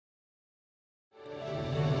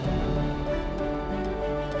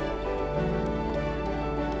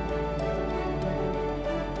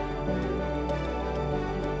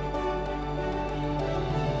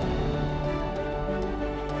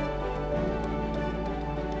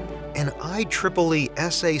An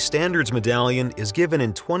IEEE SA Standards Medallion is given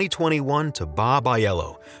in 2021 to Bob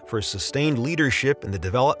Aiello for sustained leadership in the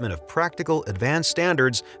development of practical advanced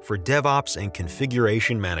standards for DevOps and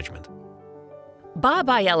configuration management. Bob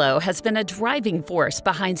Aiello has been a driving force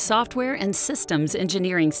behind software and systems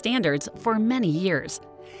engineering standards for many years.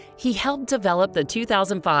 He helped develop the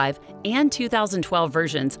 2005 and 2012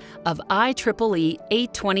 versions of IEEE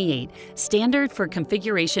 828, Standard for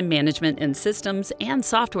Configuration Management in Systems and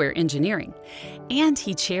Software Engineering, and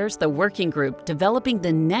he chairs the working group developing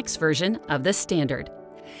the next version of the standard.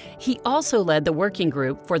 He also led the working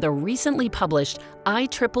group for the recently published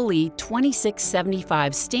IEEE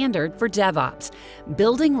 2675 Standard for DevOps,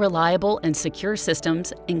 building reliable and secure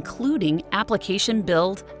systems, including application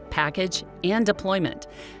build, package, and deployment,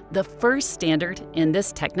 the first standard in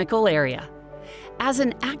this technical area. As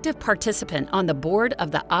an active participant on the board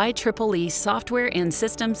of the IEEE Software and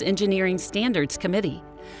Systems Engineering Standards Committee,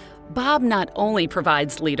 Bob not only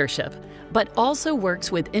provides leadership, but also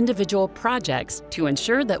works with individual projects to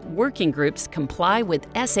ensure that working groups comply with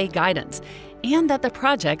SA guidance and that the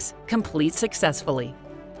projects complete successfully.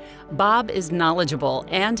 Bob is knowledgeable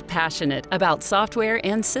and passionate about software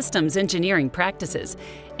and systems engineering practices,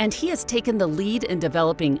 and he has taken the lead in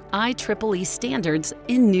developing IEEE standards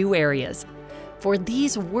in new areas. For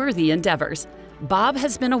these worthy endeavors, Bob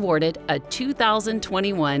has been awarded a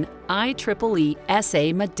 2021 IEEE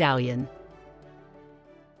SA Medallion.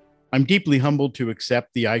 I'm deeply humbled to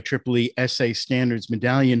accept the IEEE SA Standards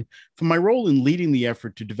Medallion for my role in leading the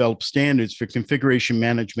effort to develop standards for configuration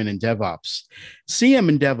management and DevOps. CM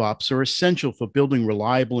and DevOps are essential for building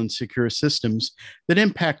reliable and secure systems that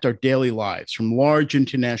impact our daily lives, from large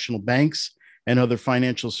international banks and other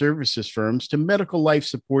financial services firms to medical life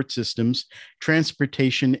support systems,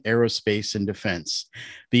 transportation, aerospace, and defense.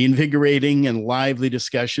 The invigorating and lively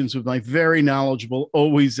discussions with my very knowledgeable,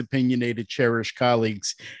 always opinionated, cherished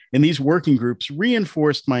colleagues in these working groups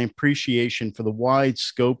reinforced my appreciation for the wide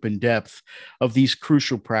scope and depth of these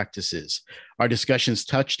crucial practices. Our discussions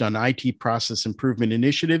touched on IT process improvement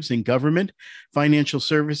initiatives in government, financial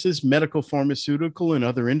services, medical, pharmaceutical, and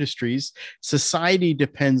other industries society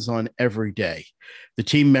depends on every day. The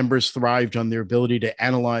team members thrived on their ability to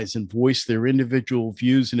analyze and voice their individual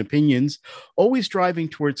views and opinions, always driving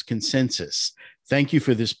towards consensus. Thank you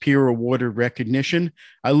for this peer-awarded recognition.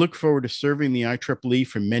 I look forward to serving the IEEE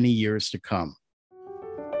for many years to come.